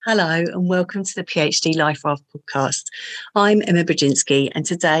Hello and welcome to the PhD Life Raft podcast. I'm Emma Brodzinski and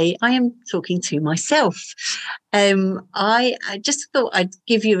today I am talking to myself. I just thought I'd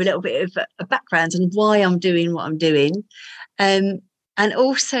give you a little bit of a background on why I'm doing what I'm doing, and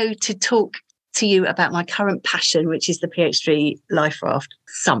also to talk to you about my current passion, which is the PhD Life Raft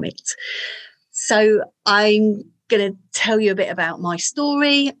Summit. So I'm going to tell you a bit about my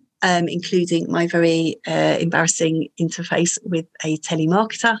story, including my very embarrassing interface with a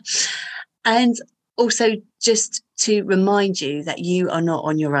telemarketer. And also just to remind you that you are not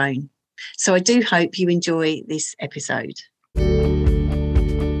on your own. So I do hope you enjoy this episode.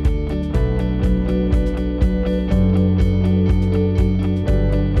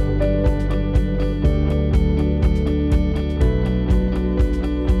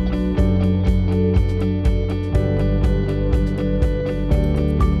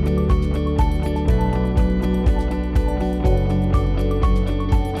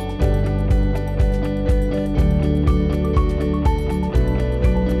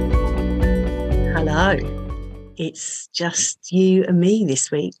 It's just you and me this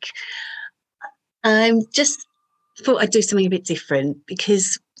week. I just thought I'd do something a bit different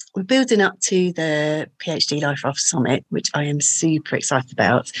because we're building up to the PhD Life Raft Summit, which I am super excited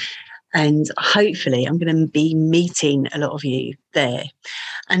about. And hopefully I'm going to be meeting a lot of you there.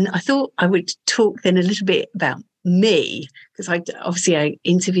 And I thought I would talk then a little bit about me, because I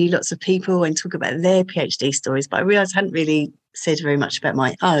interview lots of people and talk about their PhD stories, but I realised I hadn't really said very much about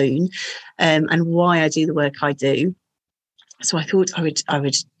my own and why I do the work I do. So I thought I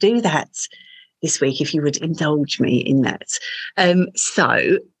would do that this week, if you would indulge me in that.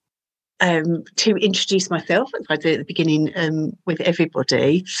 To introduce myself, as I do at the beginning with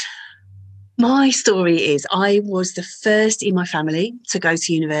everybody, my story is I was the first in my family to go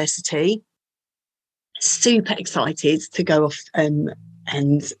to university. Super excited to go off and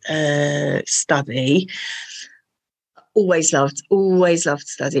study. Always loved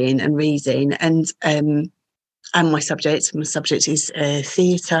studying and reading, and my subject is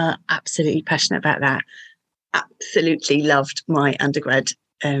theatre. Absolutely passionate about that. Absolutely loved my undergrad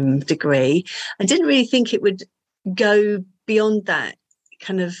degree, and didn't really think it would go beyond that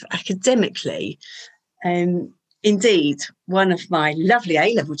kind of academically. Indeed, one of my lovely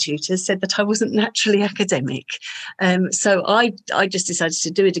A-level tutors said that I wasn't naturally academic. So I just decided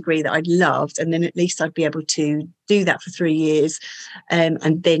to do a degree that I loved, and then at least I'd be able to do that for 3 years and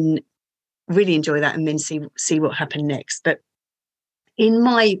then really enjoy that and then see what happened next. But in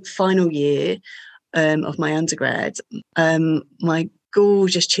my final year of my undergrad, my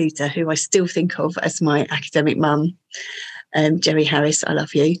gorgeous tutor, who I still think of as my academic mum, Jerry Harris, I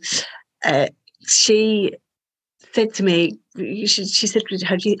love you, she said to me, she said,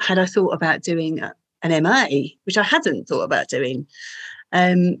 had I thought about doing an MA, which I hadn't thought about doing.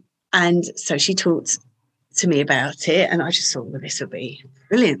 And so she talked to me about it, and I just thought, well, this would be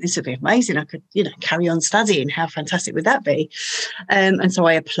brilliant. This would be amazing. I could, carry on studying. How fantastic would that be? And so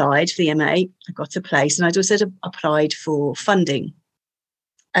I applied for the MA. I got a place, and I'd also applied for funding.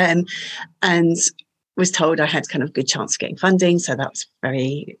 And was told I had kind of good chance of getting funding, so that was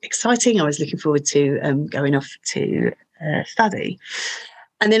very exciting. I was looking forward to going off to study.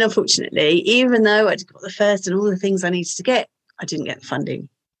 And then unfortunately, even though I'd got the first and all the things I needed to get, I didn't get the funding.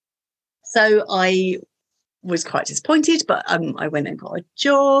 So I was quite disappointed, but I went and got a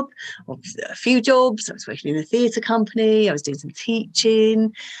job, or a few jobs. I was working in a theatre company, I was doing some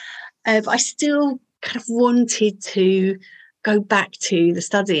teaching, but I still kind of wanted to go back to the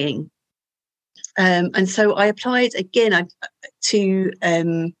studying. And so I applied again to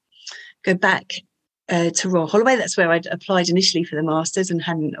go back to Royal Holloway. That's where I'd applied initially for the Masters, and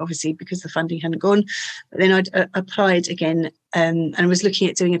hadn't, obviously, because the funding hadn't gone. But then I'd applied again and was looking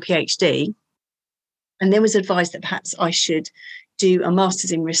at doing a PhD, and then was advised that perhaps I should do a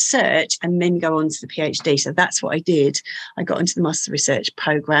Masters in Research and then go on to the PhD. So that's what I did. I got into the Masters Research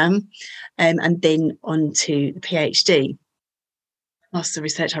programme and then on to the PhD. Master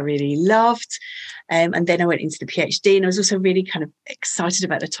Research I really loved, and then I went into the PhD, and I was also really kind of excited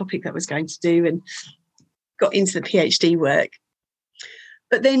about the topic that I was going to do, and got into the PhD work.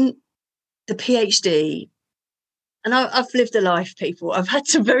 But then the PhD, and I've lived a life, people. I've had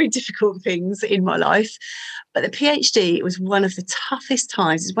some very difficult things in my life, but the PhD was one of the toughest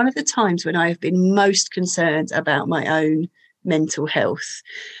times. It's one of the times when I have been most concerned about my own mental health.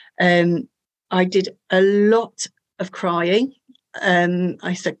 I did a lot of crying. I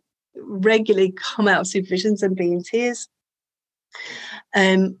used to regularly come out of supervisions and be in tears.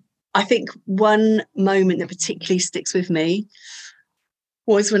 I think one moment that particularly sticks with me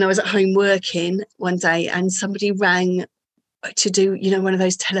was when I was at home working one day, and somebody rang to do, one of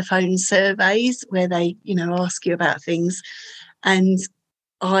those telephone surveys where they, ask you about things. And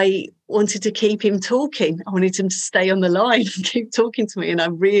I wanted to keep him talking. I wanted him to stay on the line and keep talking to me. And I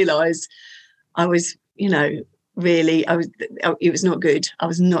realised I was, really, it was not good. I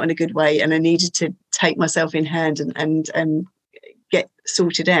was not in a good way. And I needed to take myself in hand and get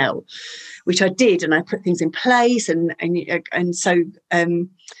sorted out, which I did. And I put things in place. And so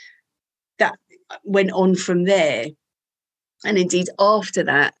that went on from there. And indeed, after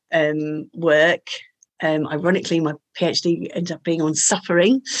that work, ironically, my PhD ended up being on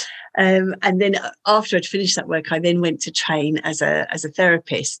suffering. And then after I'd finished that work, I then went to train as a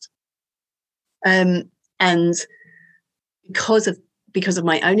therapist. And because of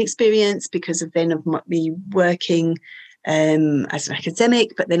my own experience, because of me working as an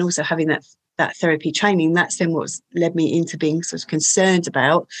academic, but then also having that therapy training, that's then what's led me into being sort of concerned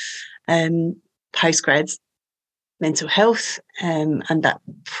about postgrads mental health and that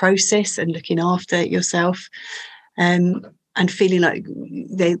process and looking after yourself, and feeling like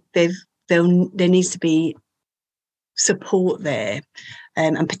there needs to be support there,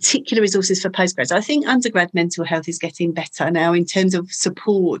 and particular resources for postgrads. I think undergrad mental health is getting better now in terms of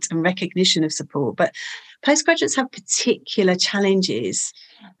support and recognition of support, but postgraduates have particular challenges,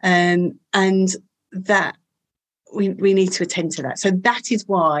 and that we need to attend to that. So that is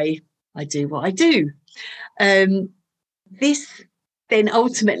why I do what I do. This then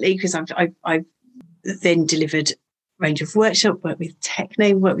ultimately, because I've then delivered a range of workshops, worked with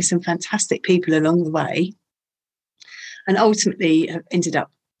Techno, worked with some fantastic people along the way, and ultimately have ended up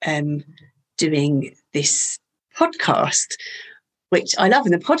doing this podcast, which I love.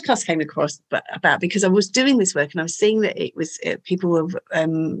 And the podcast came across about because I was doing this work and I was seeing that it was people were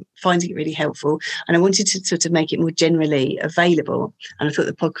finding it really helpful, and I wanted to sort of make it more generally available. And I thought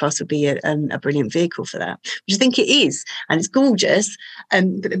the podcast would be a brilliant vehicle for that, which I think it is, and it's gorgeous.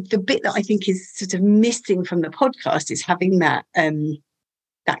 But the bit that I think is sort of missing from the podcast is having that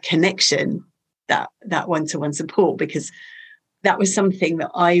connection, that one-to-one support, because that was something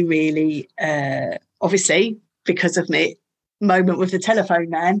that I really, obviously, because of me. Moment with the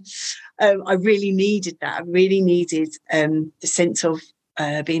telephone man, I really needed that. I really needed the sense of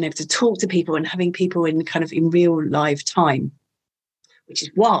being able to talk to people and having people in real live time, which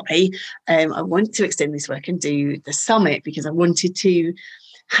is why I wanted to extend this work and do the summit, because I wanted to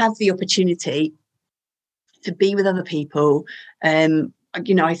have the opportunity to be with other people. I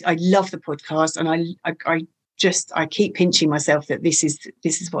love the podcast, and I keep pinching myself that this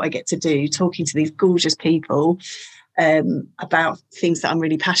is what I get to do, talking to these gorgeous people about things that I'm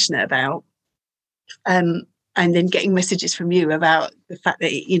really passionate about, and then getting messages from you about the fact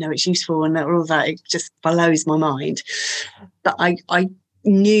that it's useful and all that. It just blows my mind. But I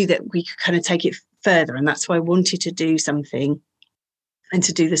knew that we could kind of take it further, and that's why I wanted to do something and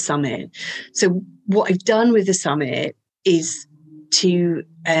to do the summit. So what I've done with the summit is to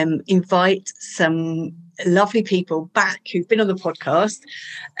invite some lovely people back who've been on the podcast,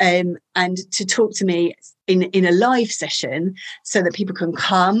 and to talk to me in a live session, so that people can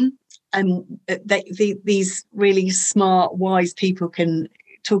come and these really smart, wise people can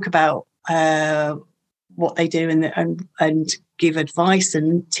talk about what they do and give advice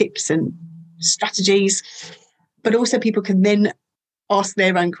and tips and strategies, but also people can then ask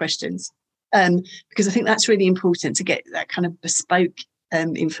their own questions, because I think that's really important to get that kind of bespoke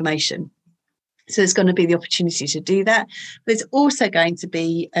information. So there's going to be the opportunity to do that. There's also going to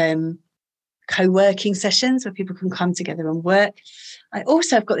be co-working sessions where people can come together and work. I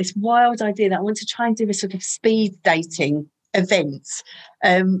also have got this wild idea that I want to try and do a sort of speed dating event,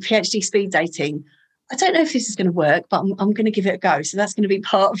 PhD speed dating. I don't know if this is going to work, but I'm going to give it a go. So that's going to be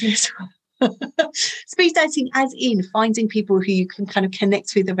part of this. Speed dating, as in finding people who you can kind of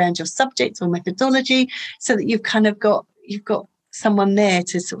connect with around your subject or methodology, so that you've got someone there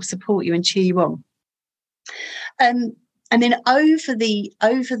to sort of support you and cheer you on. And then over the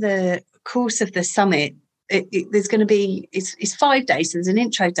course of the summit, there's going to be it's 5 days. So there's an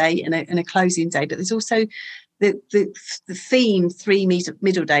intro day and a closing day, but there's also the theme 3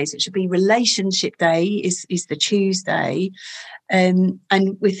 middle days. It should be relationship day is the Tuesday, and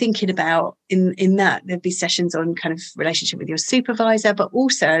we're thinking about in that there'll be sessions on kind of relationship with your supervisor, but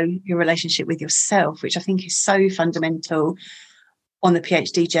also your relationship with yourself, which I think is so fundamental on the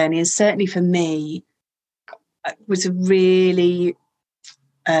PhD journey, and certainly for me was a really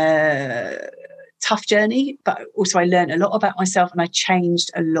tough journey, but also I learned a lot about myself and I changed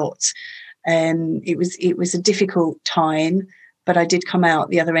a lot. It was a difficult time, but I did come out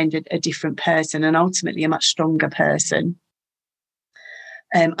the other end a different person, and ultimately a much stronger person.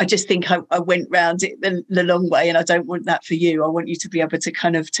 I just think I went round it the long way, and I don't want that for you. I want you to be able to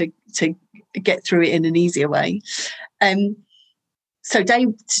kind of to get through it in an easier way. So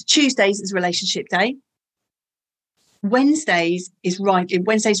Tuesdays is relationship day. Wednesday's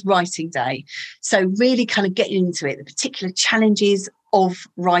writing day. So really kind of getting into it, the particular challenges of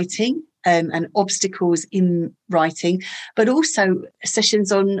writing and obstacles in writing, but also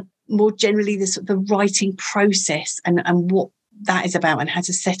sessions on more generally the writing process and what that is about and how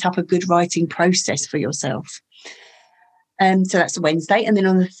to set up a good writing process for yourself. So that's a Wednesday. And then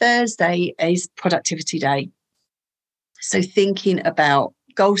on the Thursday is productivity day. So thinking about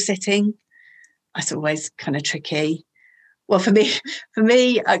goal setting, that's always kind of tricky. Well, for me,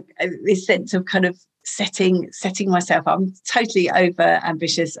 this sense of kind of setting myself up. I'm totally over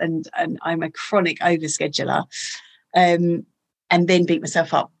ambitious and I'm a chronic overscheduler, and then beat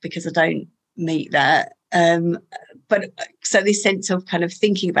myself up because I don't meet that. But so this sense of kind of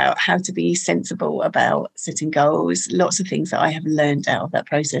thinking about how to be sensible about setting goals, lots of things that I have learned out of that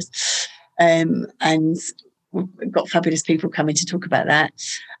process, and we've got fabulous people coming to talk about that.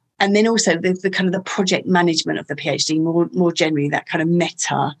 And then also the kind of the project management of the PhD, more generally, that kind of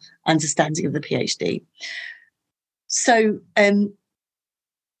meta understanding of the PhD. So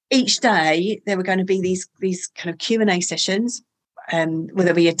each day there were going to be these kind of Q&A sessions, where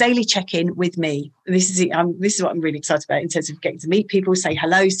there'll be a daily check-in with me. This is what I'm really excited about in terms of getting to meet people, say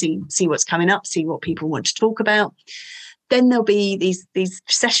hello, see what's coming up, see what people want to talk about. Then there'll be these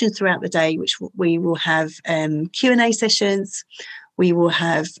sessions throughout the day, which we will have Q&A sessions. We will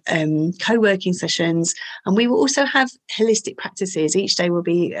have co-working sessions, and we will also have holistic practices. Each day will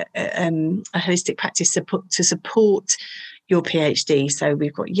be a holistic practice to support your PhD. So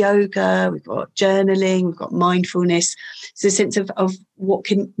we've got yoga, we've got journaling, we've got mindfulness. So a sense of what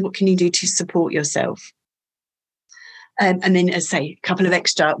can you do to support yourself. And then, as I say, a couple of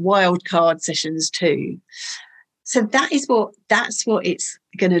extra wildcard sessions too. So that's what it's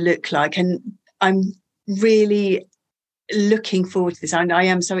going to look like. And I'm really looking forward to this. I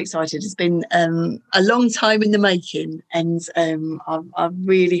am so excited. It's been a long time in the making, and I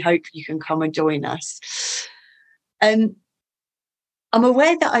really hope you can come and join us. I'm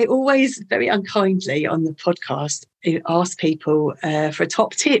aware that I always very unkindly on the podcast ask people for a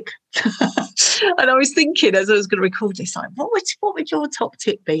top tip. And I was thinking as I was going to record this, like, what would your top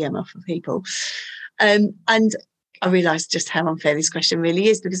tip be, Emma, for people? And I realised just how unfair this question really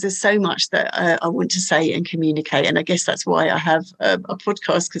is, because there's so much that I want to say and communicate. And I guess that's why I have a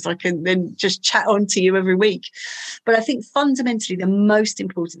podcast, because I can then just chat on to you every week. But I think fundamentally the most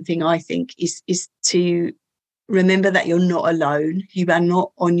important thing, I think, is to remember that you're not alone. You are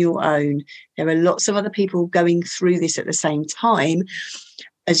not on your own. There are lots of other people going through this at the same time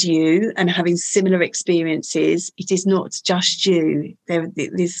as you and having similar experiences. It is not just you.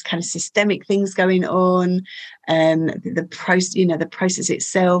 There's kind of systemic things going on. The process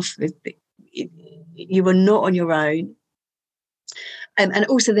itself. You are not on your own. And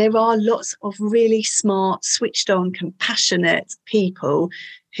also there are lots of really smart, switched on, compassionate people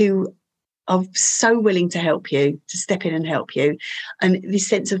who are so willing to help you, to step in and help you. And this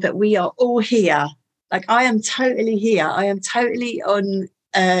sense of that we are all here. Like, I am totally here. I am totally on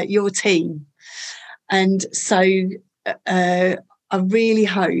your team. And so I really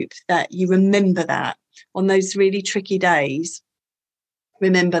hope that you remember that on those really tricky days.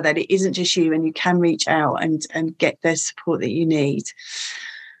 Remember that it isn't just you, and you can reach out and get the support that you need.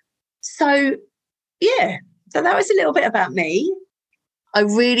 So, yeah, so that was a little bit about me. I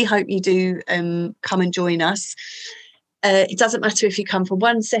really hope you do come and join us. It doesn't matter if you come for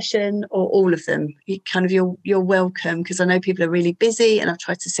one session or all of them. You're welcome, because I know people are really busy, and I've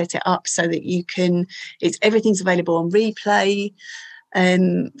tried to set it up so that everything's available on replay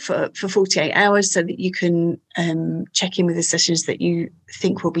for 48 hours, so that you can check in with the sessions that you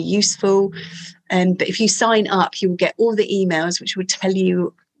think will be useful. But if you sign up, you will get all the emails which will tell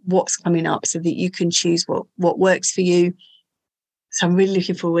you what's coming up, so that you can choose what works for you. So I'm really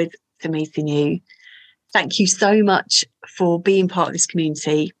looking forward to meeting you. Thank you so much for being part of this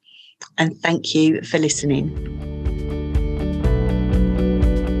community, and thank you for listening.